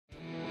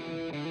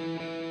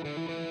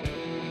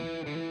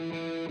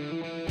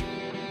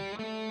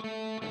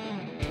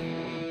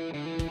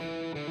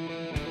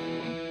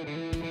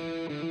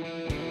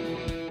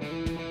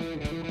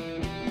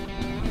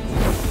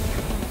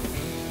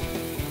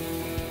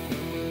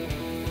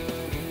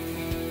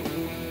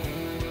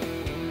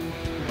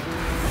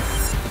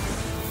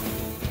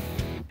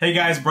Hey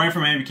guys, Brian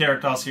from MBK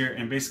Reptiles here,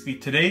 and basically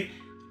today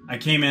I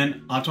came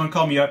in, Antoine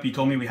called me up, he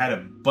told me we had a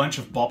bunch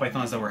of ball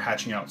pythons that were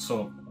hatching out.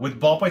 So with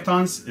ball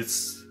pythons,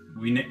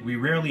 we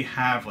rarely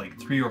have like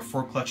 3 or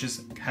 4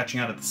 clutches hatching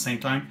out at the same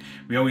time.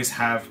 We always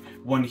have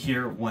one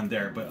here, one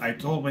there. But I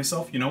told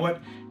myself, you know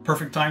what,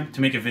 perfect time to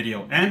make a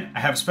video. And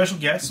I have a special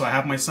guest, so I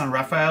have my son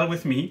Rafael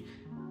with me.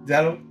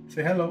 Zalo,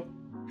 say hello.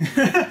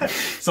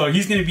 So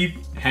he's gonna be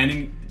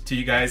handing to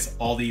you guys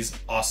all these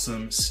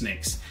awesome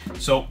snakes.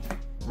 So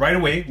right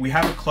away, we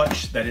have a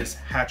clutch that is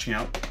hatching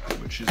out,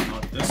 which is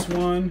not this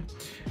one,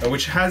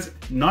 which has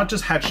not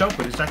just hatched out,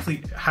 but it's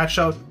actually hatched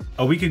out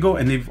a week ago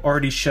and they've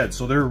already shed.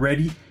 So they're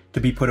ready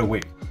to be put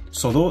away.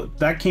 So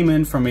that came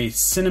in from a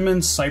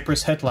cinnamon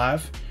cypress het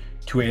lav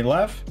to a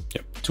lav,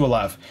 to a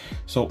lav.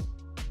 So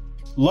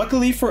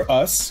luckily for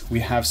us, we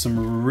have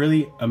some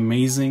really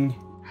amazing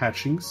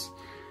hatchings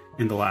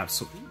in the lab.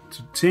 So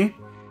see,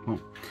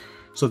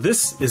 so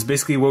this is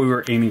basically what we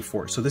were aiming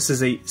for. So this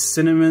is a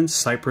cinnamon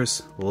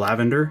cypress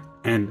lavender,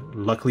 and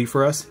luckily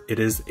for us, it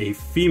is a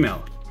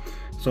female.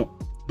 So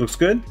looks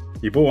good.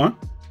 You beau, huh?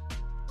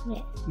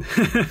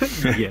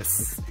 Yeah.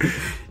 Yes.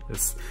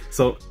 Yes.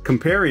 So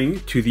comparing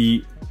to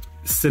the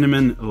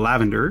cinnamon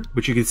lavender,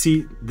 which you can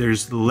see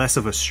there's less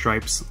of a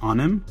stripes on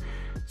him.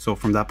 So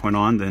from that point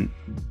on, then,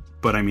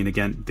 but I mean,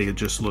 again, they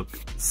just look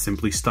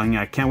simply stunning.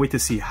 I can't wait to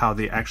see how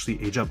they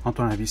actually age up.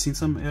 Antoine, have you seen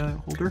some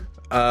Holder?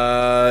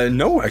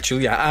 No,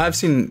 actually, I have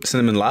seen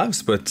cinnamon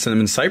lavs, but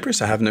cinnamon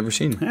cypress I have never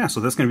seen. Yeah, so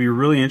that's going to be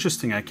really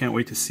interesting. I can't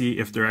wait to see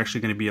if they're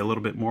actually going to be a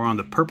little bit more on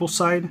the purple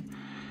side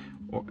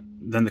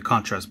than the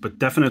contrast, but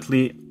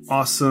definitely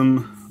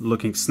awesome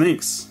looking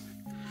snakes.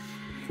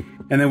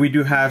 And then we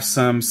do have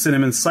some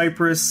cinnamon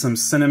cypress, some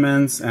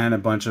cinnamons, and a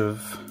bunch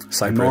of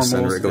cypress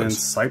and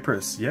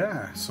cypress.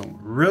 Yeah, so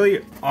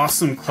really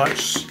awesome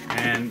clutch,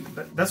 and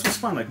that's what's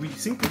fun. Like, we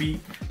seem to be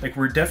like,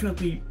 we're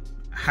definitely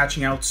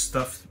hatching out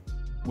stuff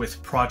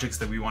with projects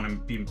that we want to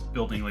be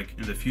building like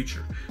in the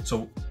future.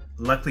 So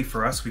luckily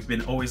for us, we've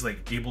been always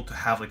like able to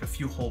have like a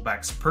few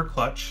holdbacks per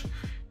clutch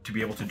to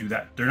be able to do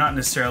that. They're not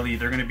necessarily,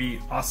 they're going to be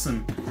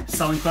awesome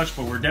selling clutch,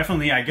 but we're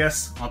definitely, I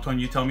guess, Antoine,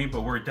 you tell me,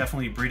 but we're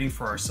definitely breeding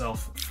for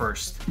ourselves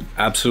first.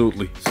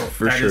 Absolutely, so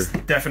for sure. That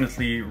is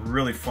definitely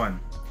really fun.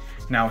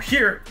 Now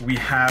here we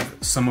have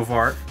some of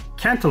our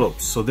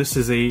cantaloupes. So this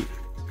is it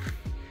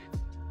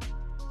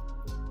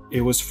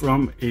was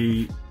from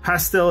a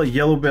pastel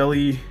yellow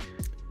belly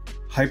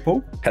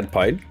hypo. Het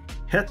pied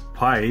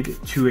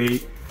to a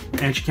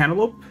Anchi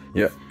cantaloupe.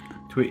 Yeah.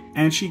 To a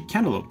Anchi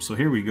cantaloupe. So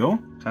here we go.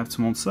 Have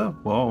to monter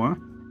ça. Wow,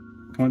 hein?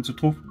 Comment tu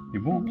trouves? Il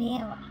est bon?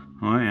 Bien.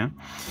 Oh yeah.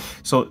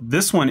 So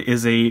this one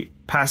is a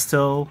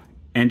pastel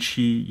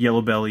Anchi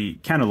yellow belly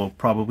cantaloupe.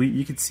 Probably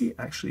you can see.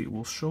 Actually,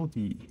 we'll show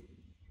the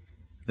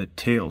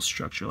tail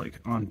structure. Like,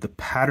 on the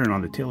pattern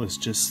on the tail is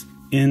just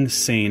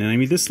insane. And I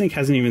mean, this snake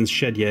hasn't even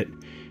shed yet,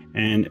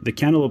 and the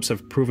cantaloupes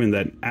have proven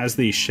that as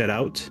they shed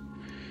out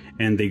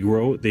and they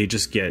grow, they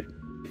just get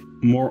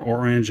more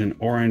orange, and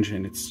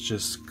it's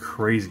just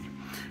crazy.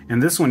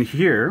 And this one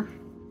here,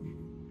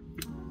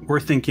 we're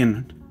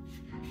thinking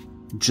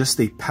just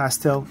a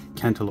pastel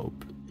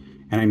cantaloupe.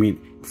 And I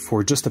mean,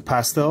 for just a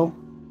pastel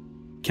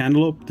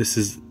cantaloupe, this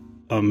is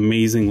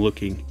amazing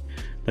looking.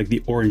 Like,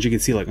 the orange, you can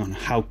see like on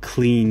how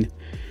clean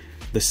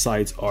the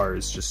sides are.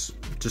 Is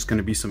just going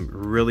to be some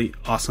really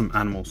awesome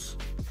animals.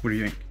 What do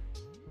you think?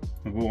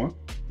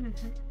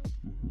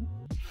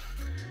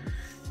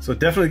 So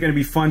definitely going to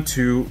be fun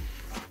to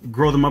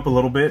grow them up a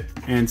little bit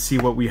and see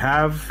what we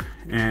have.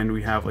 And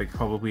we have like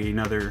probably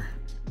another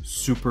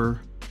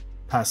super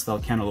pastel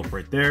cantaloupe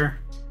right there,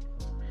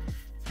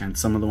 and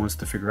some of the ones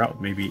to figure out,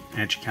 maybe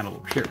Anchi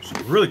cantaloupe here.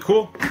 So really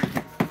cool.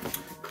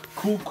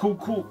 Cool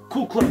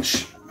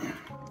clutch.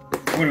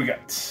 What do we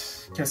got?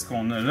 Qu'est-ce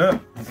qu'on a là?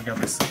 On va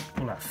garder ça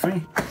pour la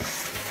fin.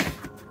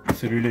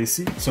 Celui-là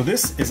ici. So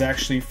this is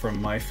actually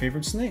from my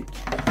favorite snake.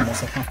 Mon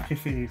serpent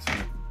préféré.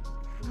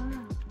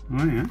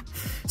 Oh yeah.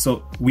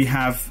 So we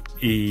have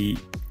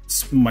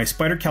my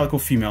spider calico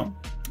female,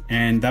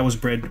 and that was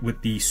bred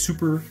with the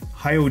super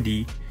high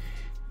OD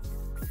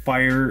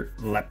fire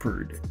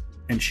leopard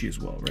Enchi as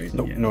well, right?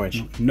 Nope, yeah, no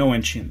Enchi. No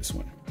Enchi in this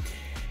one.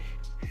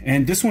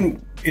 And this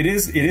one, it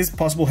is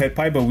possible het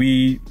pied, but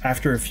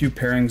after a few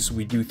pairings,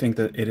 we do think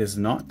that it is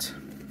not.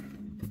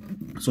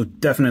 So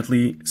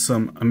definitely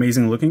some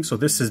amazing looking. So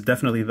this is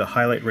definitely the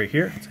highlight right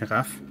here. Tiens,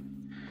 Raph.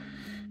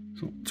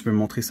 So, tu peux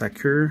montrer sa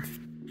queue.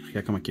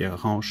 Regarde comment il est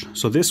orange.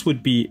 So this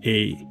would be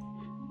a...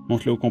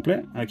 Montre-le au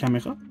complet à la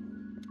caméra.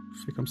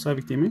 Fais comme ça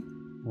avec tes mains.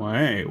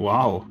 Ouais,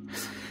 wow.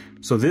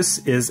 So this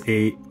is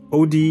a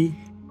OD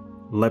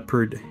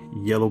leopard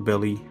yellow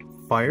belly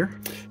fire.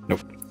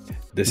 Nope.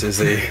 This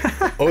is a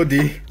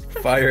OD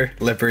fire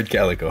leopard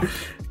calico.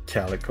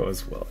 Calico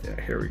as well. Yeah,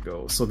 here we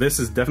go. So this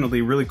is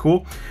definitely really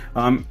cool.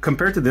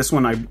 Compared to this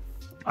one,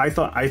 I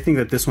think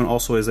that this one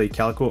also is a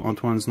calico.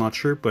 Antoine's not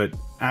sure, but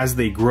as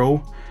they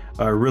grow,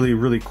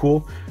 really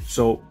cool.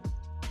 So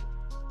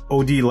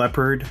OD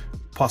leopard,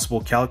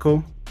 possible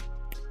calico.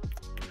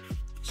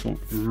 So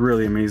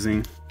really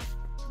amazing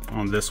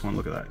on this one.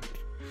 Look at that.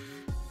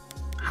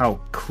 how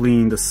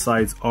clean the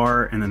sides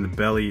are, and then the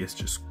belly is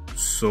just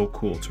so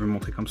cool. Tu veux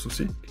montrer comme ça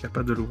aussi? Tu es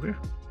capable de l'ouvrir?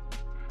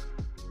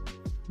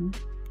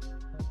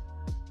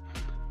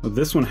 Well,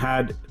 this one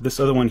had,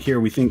 this other one here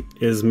we think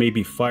is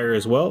maybe fire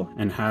as well,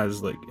 and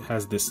has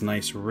this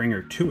nice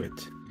ringer to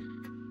it.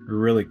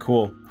 Really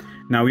cool.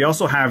 Now we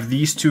also have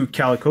these two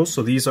calicos.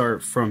 So these are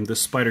from the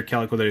spider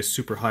calico that is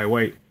super high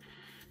white.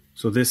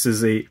 So this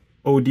is a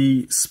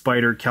OD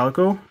spider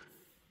calico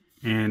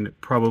and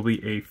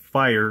probably a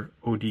fire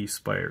OD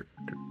spider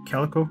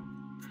calico.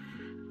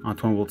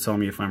 Antoine will tell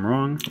me if I'm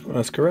wrong.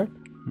 That's correct.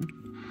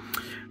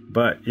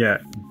 But yeah,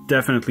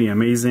 definitely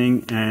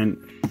amazing. And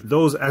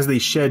those, as they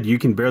shed, you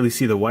can barely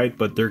see the white,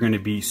 but they're going to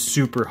be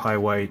super high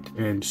white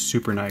and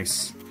super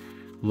nice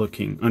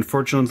looking.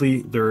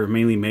 Unfortunately, they're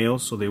mainly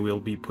males, so they will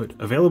be put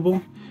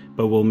available,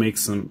 but we'll make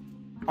some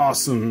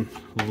awesome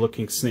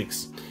looking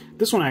snakes.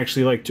 This one I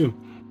actually like too.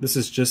 This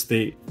is just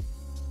a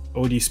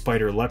OD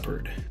spider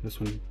leopard.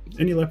 This one,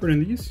 any leopard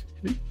in these?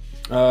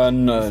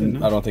 No,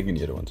 I don't think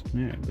any other ones.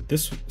 Yeah, but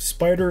this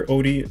spider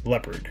OD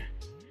leopard.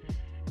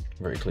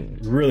 Very clean.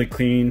 Really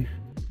clean,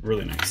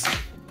 really nice.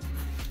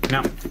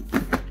 Now,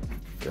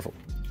 careful.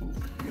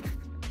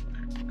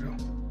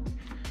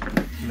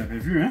 Vous l'avez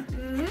vu, hein?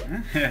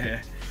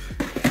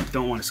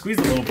 Don't want to squeeze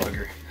the little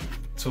bugger.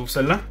 So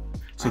celle-là.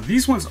 So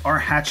these ones are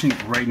hatching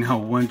right now.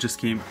 One just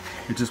came,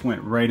 it just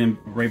went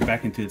right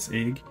back into its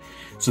egg.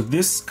 So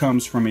this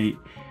comes from a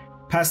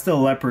pastel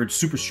leopard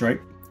super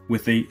stripe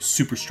with a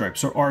super stripe.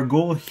 So our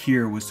goal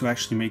here was to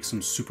actually make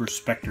some super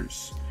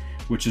specters,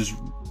 which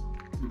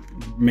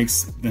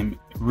makes them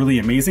really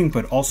amazing.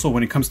 But also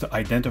when it comes to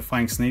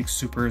identifying snakes,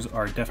 supers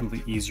are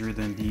definitely easier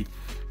than the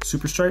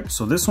super stripe.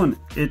 So this one,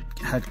 it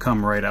had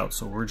come right out.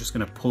 So we're just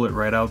gonna pull it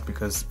right out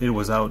because it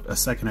was out a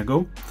second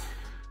ago.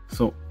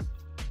 So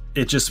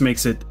it just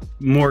makes it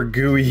more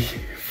gooey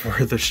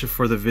for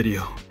the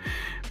video.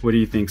 What do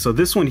you think? So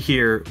this one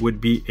here would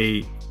be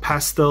a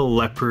pastel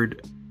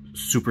leopard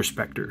super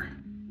specter.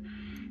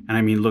 And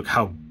I mean, look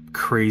how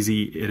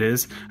crazy it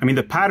is. I mean,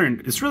 the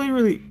pattern is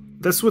really,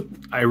 that's what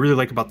I really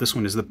like about this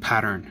one, is the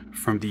pattern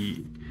from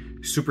the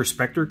super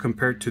specter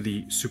compared to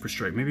the super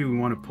stripe. Maybe we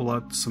want to pull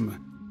out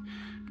some,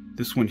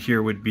 this one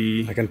here would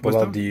be, I can pull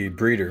out the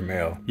breeder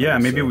male. Yeah,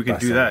 maybe we could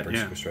do that.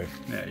 Yeah. Super stripe.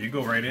 Yeah, you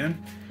go right in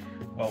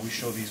while we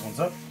show these ones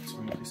up.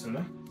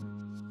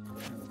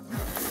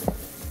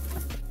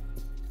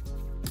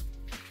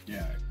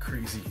 Yeah,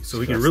 crazy. So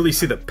we can really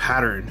see the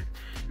pattern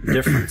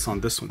difference on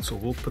this one. So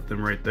we'll put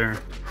them right there.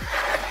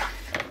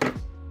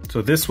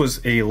 So this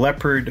was a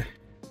leopard,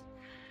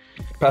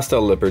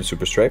 pastel leopard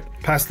super stripe.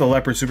 Pastel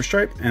leopard super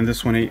stripe, and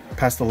this one a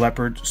pastel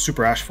leopard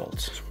super asphalt.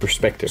 Super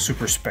specter.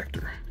 Super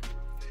specter.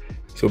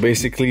 So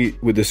basically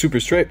with the super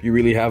stripe, you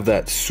really have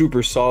that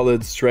super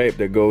solid stripe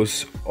that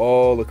goes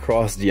all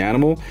across the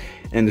animal.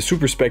 And the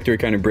super specter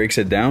kind of breaks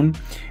it down.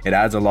 It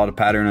adds a lot of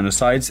pattern on the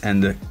sides,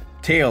 and the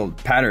tail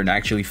pattern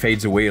actually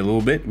fades away a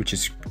little bit, which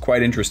is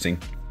quite interesting.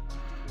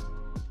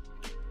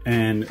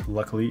 And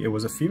luckily it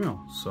was a female,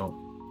 so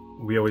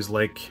we always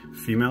like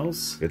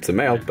females. It's a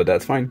male, but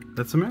that's fine.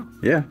 That's a male?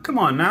 Yeah. Come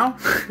on now.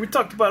 We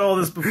talked about all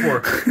this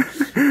before.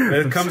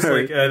 It comes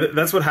like,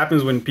 that's what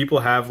happens when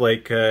people have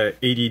like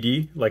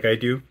ADD, like I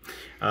do.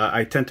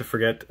 I tend to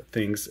forget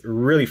things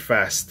really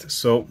fast.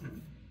 So,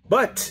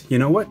 but you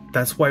know what?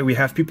 That's why we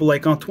have people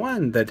like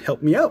Antoine that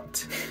help me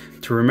out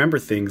to remember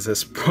things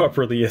as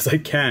properly as I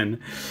can.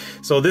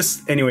 So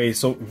this, anyway,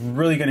 so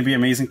really going to be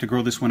amazing to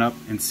grow this one up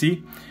and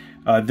see.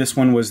 This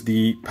one was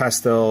the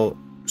pastel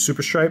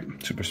super stripe.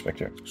 Super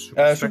specter.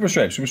 Super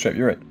stripe,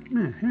 you're right.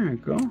 Yeah, here we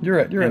go. You're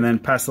right. And then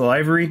pastel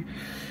ivory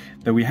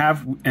that we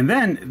have. And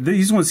then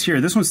these ones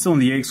here, this one's still in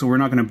the egg, so we're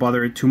not going to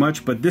bother it too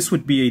much, but this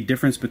would be a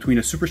difference between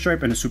a super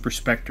stripe and a super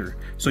specter.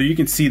 So you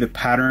can see the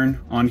pattern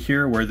on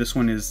here where this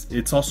one is,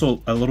 it's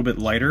also a little bit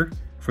lighter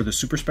for the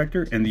super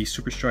specter, and the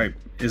super stripe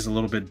is a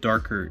little bit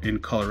darker in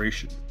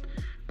coloration.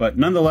 But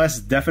nonetheless,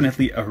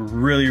 definitely a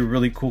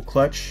really cool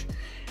clutch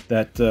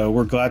that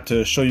we're glad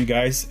to show you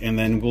guys. And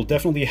then we'll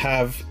definitely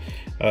have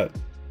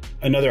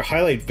another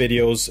highlight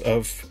videos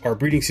of our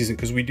breeding season,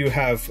 because we do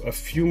have a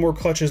few more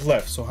clutches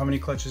left. So how many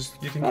clutches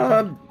do you think you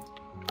have?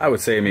 I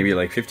would say maybe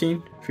like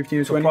 15 or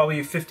 20. So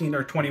probably 15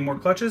 or 20 more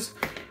clutches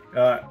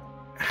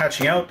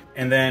hatching out.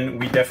 And then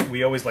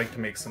we always like to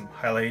make some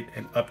highlight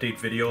and update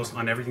videos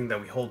on everything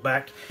that we hold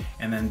back.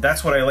 And then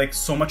that's what I like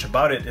so much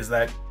about it, is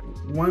that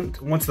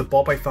once the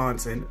ball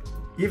pythons and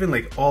even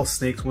like all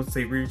snakes, once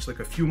they reach like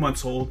a few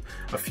months old,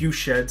 a few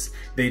sheds,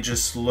 they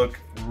just look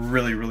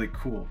really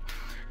cool.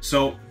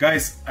 So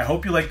guys, I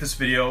hope you like this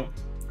video.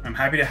 I'm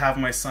happy to have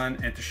my son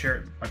and to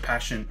share my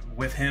passion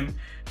with him.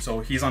 So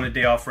he's on a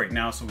day off right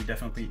now, so we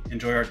definitely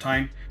enjoy our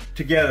time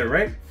together,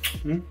 right?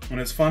 When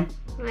it's fun?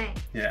 Right.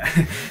 Yeah.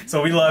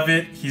 So we love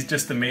it. He's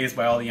just amazed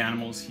by all the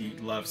animals. He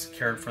loves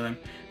caring for them.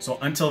 So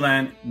until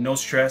then, no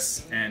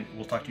stress, and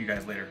we'll talk to you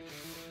guys later.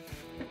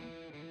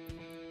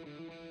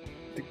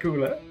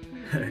 Cool, huh?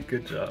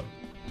 Good job.